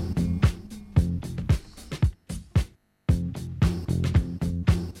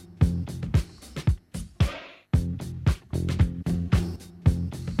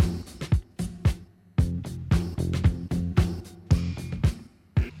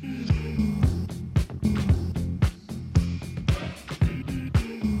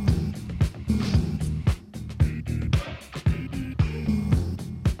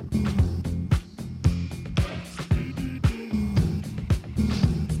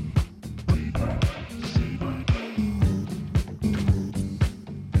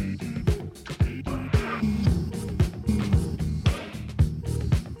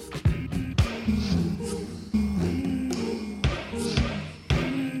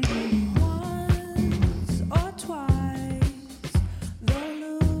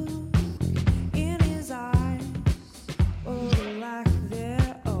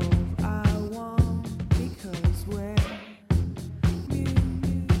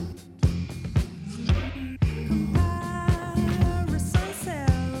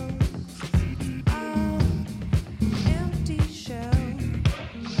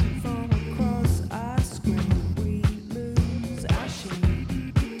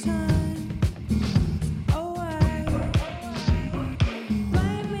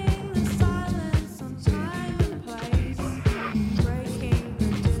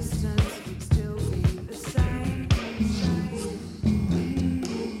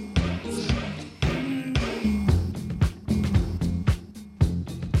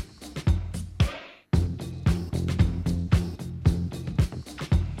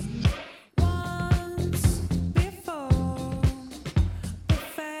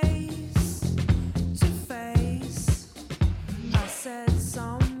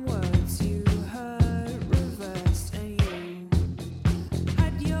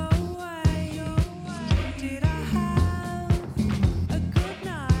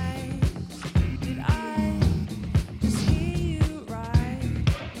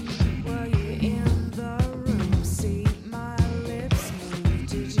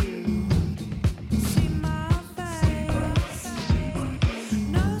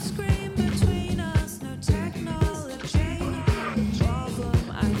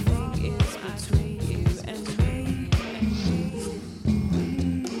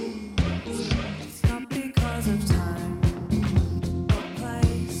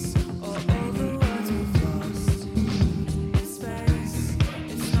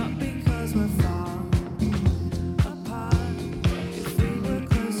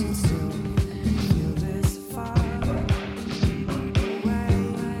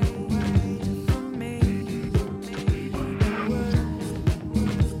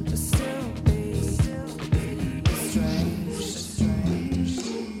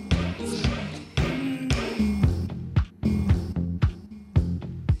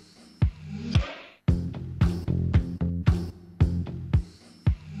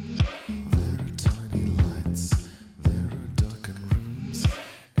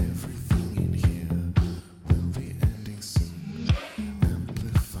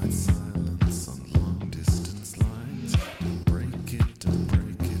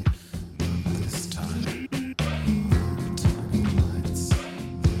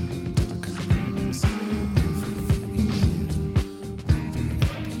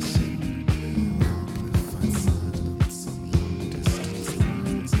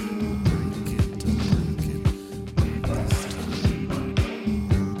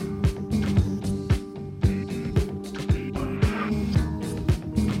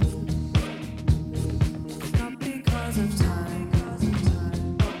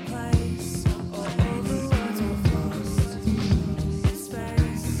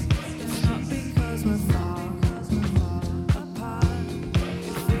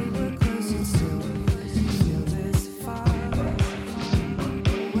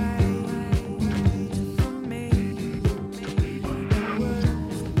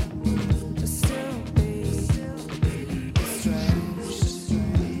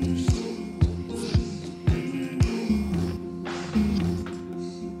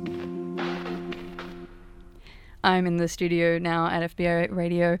 I'm in the studio now at FBI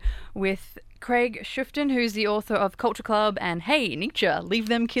Radio with Craig Schuftan, who's the author of Culture Club and Hey, Nietzsche, Leave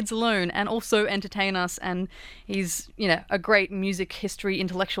Them Kids Alone, and also Entertain Us. And he's, a great music history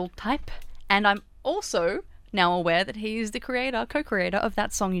intellectual type. And I'm also now aware that he is the co-creator of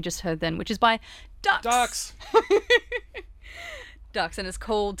that song you just heard then, which is by Ducks. Ducks, and it's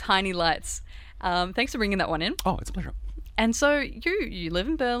called Tiny Lights. Thanks for bringing that one in. Oh, it's a pleasure. And so you live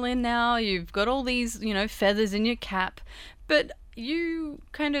in Berlin now, you've got all these, feathers in your cap, but you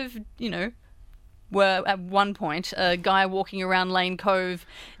kind of, were at one point a guy walking around Lane Cove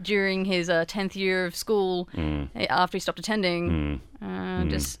during his 10th year of school after he stopped attending,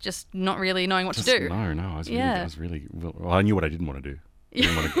 just not really knowing what to do. No, I was really, well, I knew what I didn't want to do. I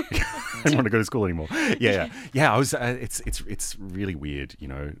didn't want to go to school anymore. Yeah. I was. It's really weird,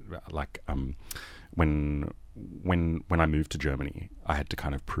 when I moved to Germany, I had to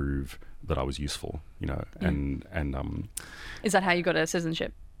kind of prove that I was useful, and Is that how you got a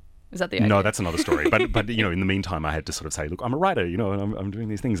citizenship? Is that the idea? No, that's another story. But in the meantime, I had to sort of say, look, I'm a writer, and I'm doing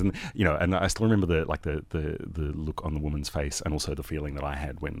these things, and and I still remember the look on the woman's face, and also the feeling that I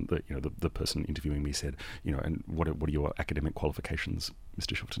had when the person interviewing me said, and what are your academic qualifications,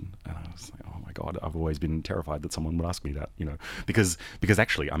 Mr. Schuftan? And I was like, oh my God, I've always been terrified that someone would ask me that, because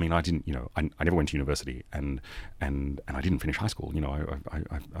actually, I mean, I didn't, I never went to university, and I didn't finish high school.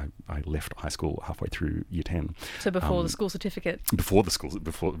 I left high school halfway through year 10. So before the school certificate. Before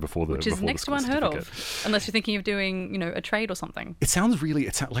Which is next to unheard of, unless you're thinking of doing, a trade or something. It sounds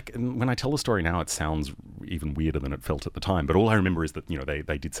like, when I tell the story now, it sounds even weirder than it felt at the time. But all I remember is that,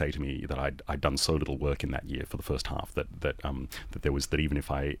 they did say to me that I'd done so little work in that year for the first half that there was, that even if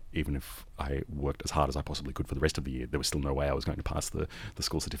I worked as hard as I possibly could for the rest of the year, there was still no way I was going to pass the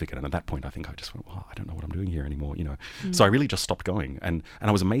school certificate. And at that point, I think I just went, well, I don't know what I'm doing here anymore, So I really just stopped going, and I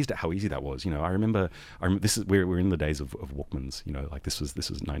was amazed at how easy that was. I remember we're in the days of Walkmans. This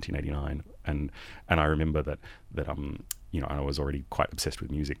was 1989, and I remember that I was already quite obsessed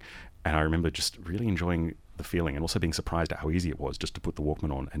with music, and I remember just really enjoying the feeling, and also being surprised at how easy it was just to put the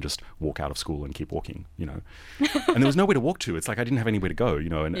Walkman on and just walk out of school and keep walking, and there was nowhere to walk to. It's like I didn't have anywhere to go,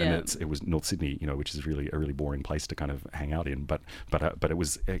 and it was North Sydney, which is really a really boring place to kind of hang out in, but it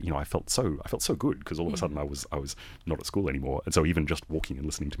was, I felt so good, because all of a sudden I was not at school anymore, and so even just walking and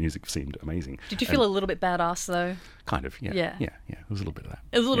listening to music seemed amazing. Did you feel a little bit badass though? Kind of, yeah. It was a little bit of that.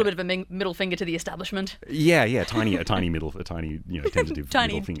 It was a little bit of a middle finger to the establishment. Yeah, a tiny tentative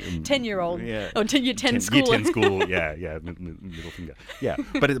tiny middle finger. 10-year-old, or year 10 school. Year 10 school, middle finger. Yeah,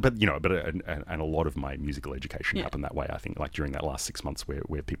 but a lot of my musical education happened that way. I think, like during that last 6 months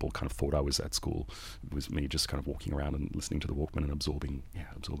where people kind of thought I was at school, it was me just kind of walking around and listening to the Walkman and absorbing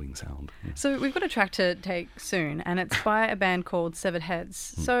sound. Yeah. So we've got a track to take soon, and it's by a band called Severed Heads.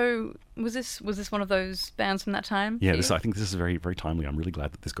 So was this one of those bands from that time? Yeah, I think this is very, very timely. I'm really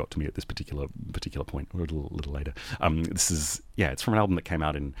glad that this got to me at this particular point, or a little later. It's from an album that came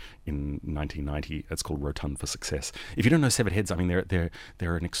out in 1990. It's called Rotund for Success. If you don't know Severed Heads, I mean,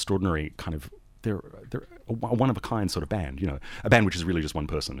 they're an extraordinary kind of, they're a one-of-a-kind sort of band, a band which is really just one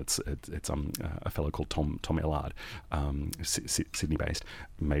person. It's a fellow called Tom Ellard, Sydney-based,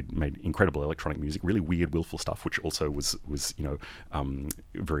 made incredible electronic music, really weird, willful stuff, which also was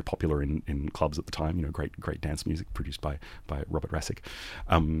very popular in clubs at the time. Great dance music produced by Robert Rasick.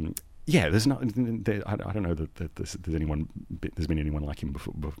 There's not. I don't know that there's been anyone like him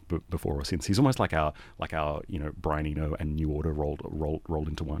before or since. He's almost like our Brian Eno and New Order rolled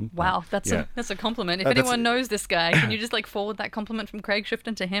into one. Wow, that's a compliment. If anyone knows this guy, can you just forward that compliment from Craig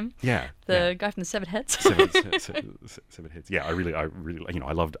Schuftan to him? Yeah, the guy from the Severed Heads. Severed Heads. Yeah, I really,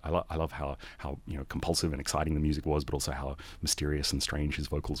 I love how compulsive and exciting the music was, but also how mysterious and strange his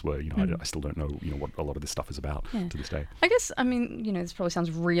vocals were. I still don't know what a lot of this stuff is about to this day. I guess, I mean, this probably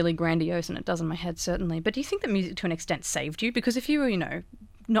sounds really grandiose, and it does in my head certainly, but do you think that music to an extent saved you? Because if you were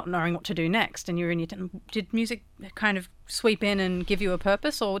not knowing what to do next and you were in your did music kind of sweep in and give you a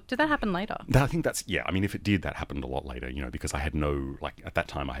purpose, or did that happen later? I think that's, I mean, if it did, that happened a lot later, because I had at that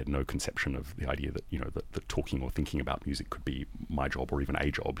time I had no conception of the idea that, that talking or thinking about music could be my job or even a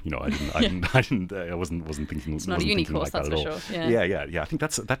job. I wasn't thinking. It's not a uni course, that's for sure. Yeah. I think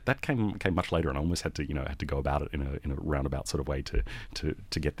that came much later, and I almost had to go about it in a roundabout sort of way to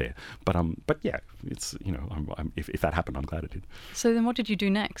get there. But yeah, it's, if that happened, I'm glad it did. So then what did you do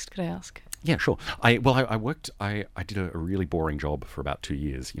next, could I ask? Yeah, sure. I did a really boring job for about 2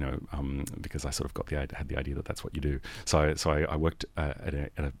 years, because I sort of had the idea that that's what you do. So I worked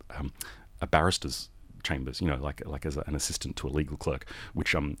at a barrister's chambers, like as an assistant to a legal clerk,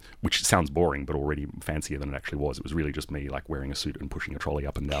 which sounds boring but already fancier than it actually was. It was really just me like wearing a suit and pushing a trolley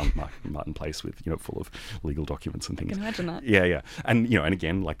up and down Martin Place with full of legal documents and things. I can imagine that. Yeah. And and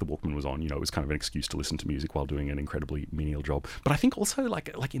again, like the Walkman was on, it was kind of an excuse to listen to music while doing an incredibly menial job. But I think also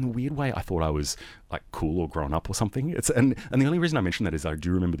like in a weird way, I thought I was like cool or grown up or something. And the only reason I mention that is I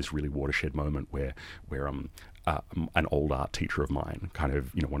do remember this really watershed moment where an old art teacher of mine, kind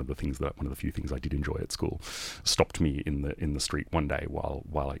of one of the few things I did enjoy at school, stopped me in the street one day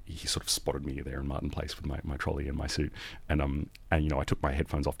while he sort of spotted me there in Martin Place with my trolley and my suit, and I took my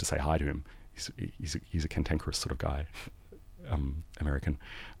headphones off to say hi to him. He's a cantankerous sort of guy, American.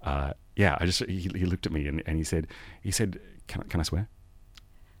 He looked at me and he said, can I swear?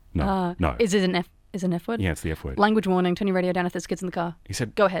 No. Is it an F word? Yeah, it's the F word. Language warning. Turn your radio down if there's kids in the car. He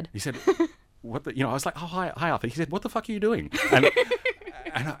said, go ahead. He said, what the, I was like, oh, hi Arthur. He said, what the fuck are you doing? And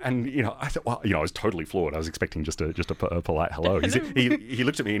I thought, well, I was totally floored. I was expecting just a polite hello. He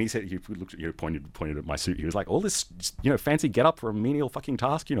looked at me and he said, pointed at my suit. He was like, all this, fancy get up for a menial fucking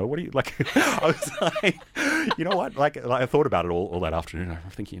task. What do you like? I was like, what? Like I thought about it all that afternoon.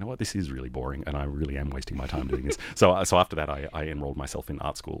 I'm thinking, what? This is really boring, and I really am wasting my time doing this. So after that, I enrolled myself in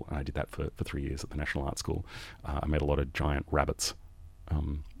art school, and I did that for 3 years at the National Art School. I made a lot of giant rabbits.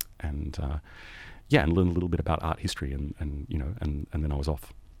 And learn a little bit about art history, and then I was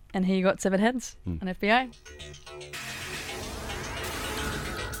off. And here you got Severed Heads on FBI.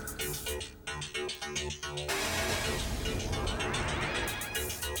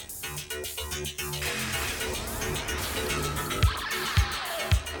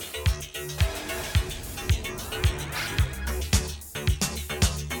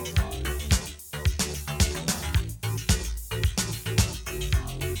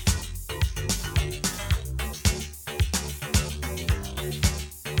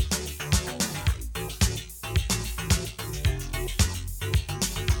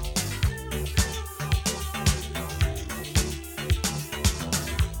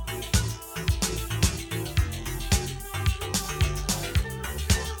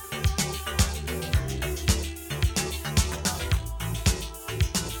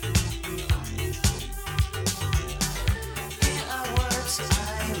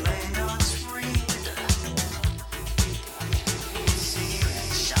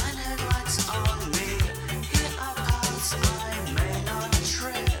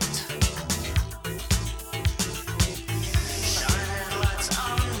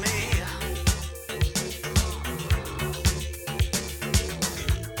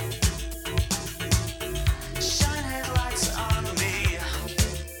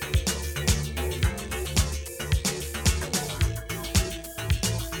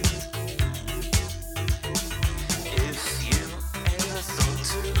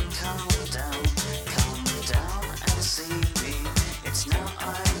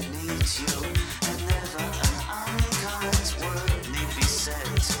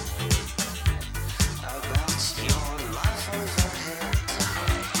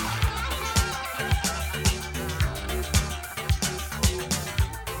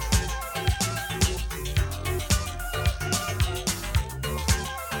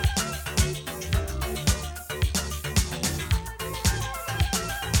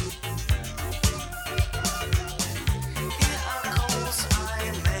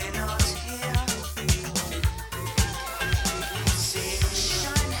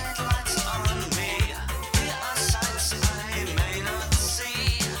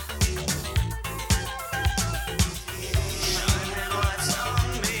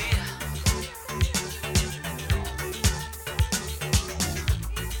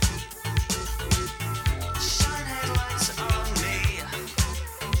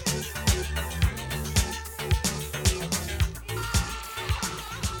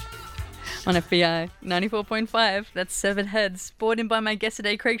 On FBI 94.5, that's Severed Heads, brought in by my guest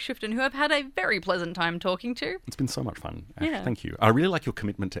today, Craig Schuftan, who I've had a very pleasant time talking to. It's been so much fun. Ash. Yeah. Thank you. I really like your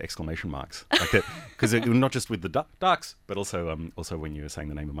commitment to exclamation marks, like that, because not just with the ducks, but also when you were saying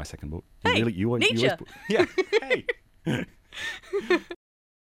the name of my second book. Hey, you Nietzsche. yeah. Hey.